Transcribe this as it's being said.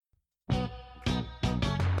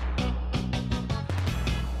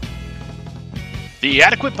The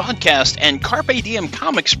Adequate Podcast and Carpe Diem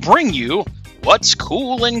Comics bring you What's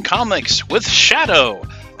Cool in Comics with Shadow,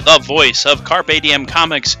 the voice of Carpe Diem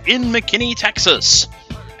Comics in McKinney, Texas.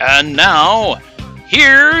 And now,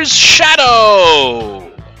 here's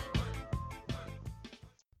Shadow!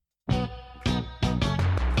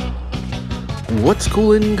 What's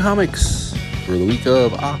Cool in Comics for the week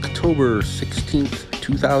of October 16th,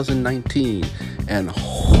 2019. And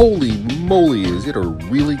holy moly, is it a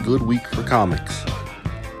really good week for comics.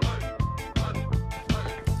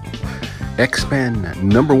 X-Men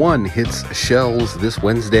 #1 hits shelves this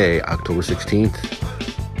Wednesday, October 16th.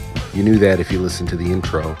 You knew that if you listened to the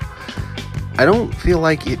intro. I don't feel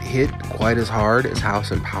like it hit quite as hard as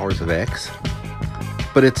House and Powers of X,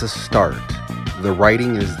 but it's a start. The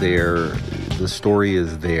writing is there, the story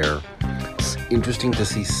is there. It's interesting to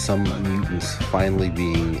see some mutants finally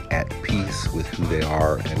being at peace with who they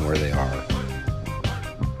are and where they are.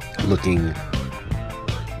 Looking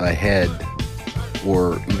ahead,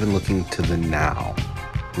 or even looking to the now,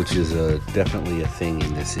 which is definitely a thing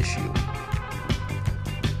in this issue.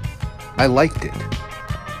 I liked it.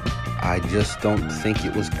 I just don't think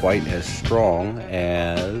it was quite as strong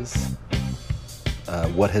as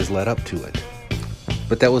what has led up to it.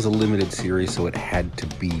 But that was a limited series, so it had to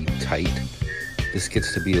be tight. This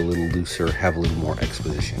gets to be a little looser, have a little more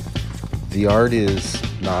exposition. The art is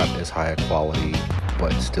not as high a quality,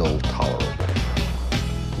 but still tolerable.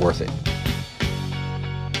 Worth it.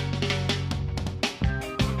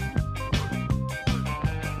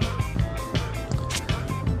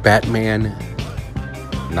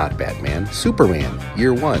 Superman,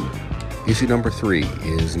 Year 1, issue number 3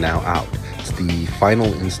 is now out. It's the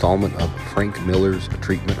final installment of Frank Miller's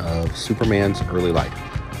treatment of Superman's early life.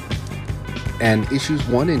 And issues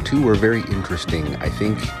 1 and 2 are very interesting. I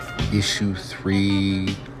think issue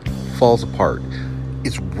 3 falls apart.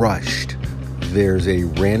 It's rushed. There's a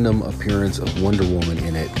random appearance of Wonder Woman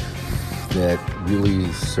in it that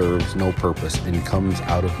really serves no purpose and comes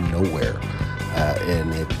out of nowhere.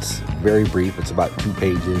 And it's very brief. It's about 2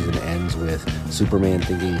 pages and ends with Superman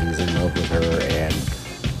thinking he's in love with her. And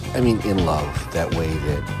I mean, in love, that way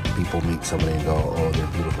that people meet somebody and go, oh, they're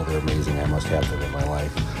beautiful, they're amazing, I must have them in my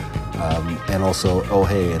life. And also, oh,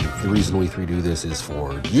 hey, and the reason we 3 do this is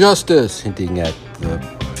for justice, hinting at the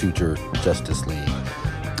future Justice League.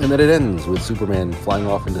 And then it ends with Superman flying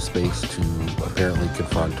off into space to apparently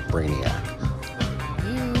confront Brainiac.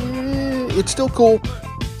 It's still cool.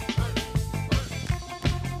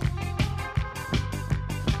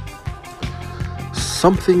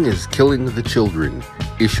 Something is Killing the Children,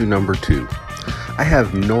 issue number 2. I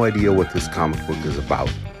have no idea what this comic book is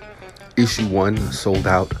about. Issue 1 sold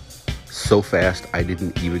out so fast I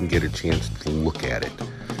didn't even get a chance to look at it.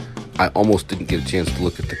 I almost didn't get a chance to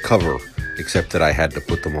look at the cover, except that I had to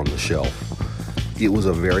put them on the shelf. It was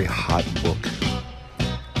a very hot book,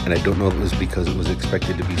 and I don't know if it was because it was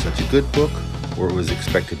expected to be such a good book, or it was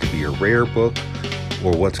expected to be a rare book,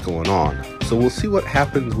 or what's going on. So we'll see what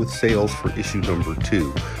happens with sales for issue number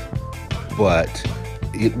 2. But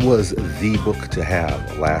it was the book to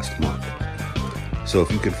have last month. So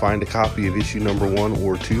if you can find a copy of issue number 1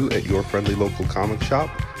 or 2 at your friendly local comic shop,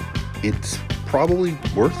 it's probably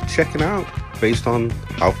worth checking out based on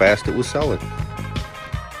how fast it was selling.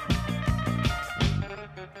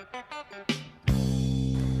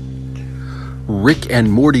 Rick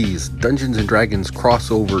and Morty's Dungeons & Dragons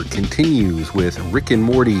crossover continues with Rick and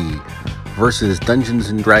Morty versus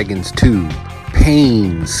Dungeons & Dragons 2,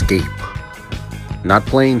 Painscape. Not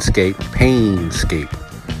Planescape, Painscape.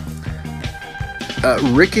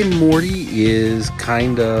 Rick and Morty is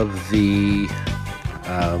kind of the...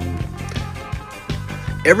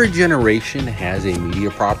 every generation has a media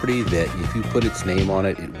property that if you put its name on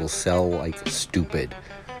it, it will sell like stupid.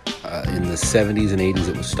 In the 70s and 80s,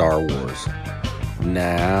 it was Star Wars.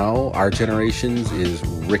 Now, our generation's is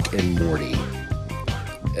Rick and Morty.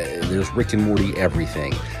 There's Rick and Morty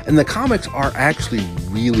everything. And the comics are actually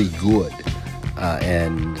really good.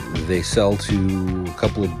 And they sell to a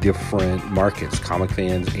couple of different markets, comic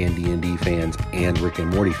fans and D&D fans and Rick and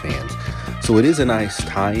Morty fans. So it is a nice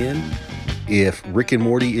tie-in. If Rick and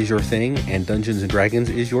Morty is your thing and Dungeons & Dragons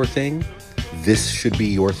is your thing, this should be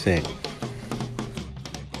your thing.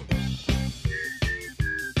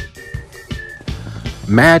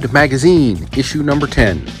 Mad Magazine, issue number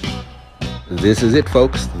 10. This is it,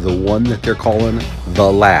 folks. The one that they're calling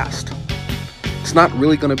The Last. It's not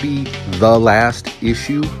really going to be the last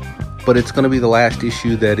issue, but it's going to be the last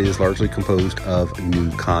issue that is largely composed of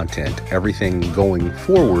new content. Everything going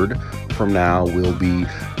forward from now will be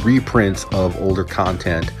reprints of older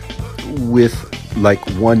content with like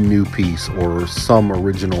one new piece or some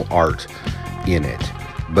original art. in it.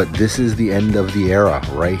 But this is the end of the era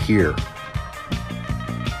right here.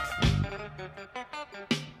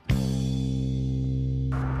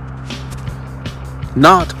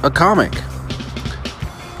 Not a comic.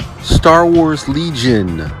 Star Wars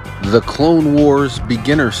Legion, the Clone Wars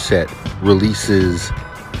beginner set, releases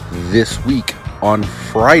this week on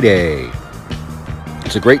Friday.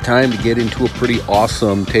 It's a great time to get into a pretty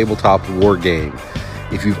awesome tabletop war game.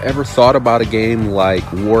 If you've ever thought about a game like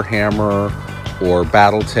Warhammer or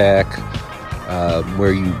Battletech,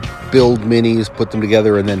 where you build minis, put them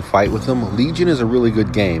together, and then fight with them, Legion is a really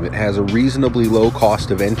good game. It has a reasonably low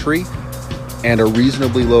cost of entry and a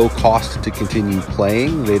reasonably low cost to continue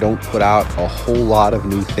playing. They don't put out a whole lot of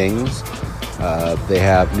new things. They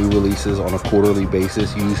have new releases on a quarterly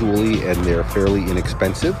basis usually, and they're fairly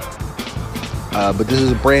inexpensive. But this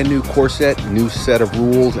is a brand new core set, new set of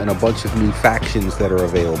rules, and a bunch of new factions that are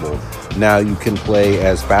available. Now you can play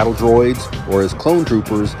as battle droids or as clone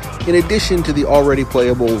troopers, in addition to the already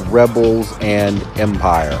playable Rebels and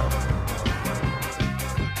Empire.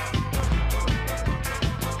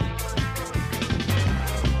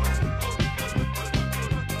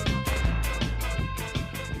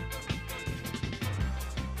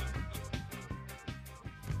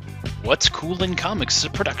 What's Cool in Comics is a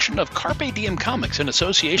production of Carpe Diem Comics in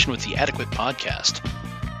association with the Adequate Podcast.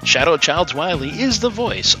 Shadow Childs Wiley is the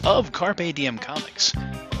voice of Carpe Diem Comics.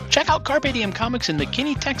 Check out Carpe Diem Comics in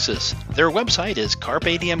McKinney, Texas. Their website is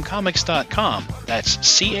carpediemcomics.com. That's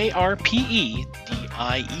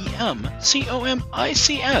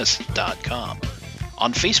CarpeDiemComics.com.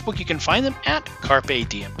 On Facebook, you can find them at Carpe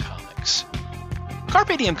Diem Comics.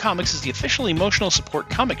 Carpe Diem Comics is the official emotional support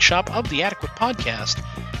comic shop of the Adequate Podcast,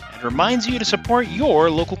 reminds you to support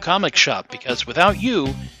your local comic shop, because without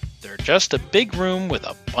you, they're just a big room with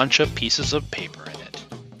a bunch of pieces of paper in it.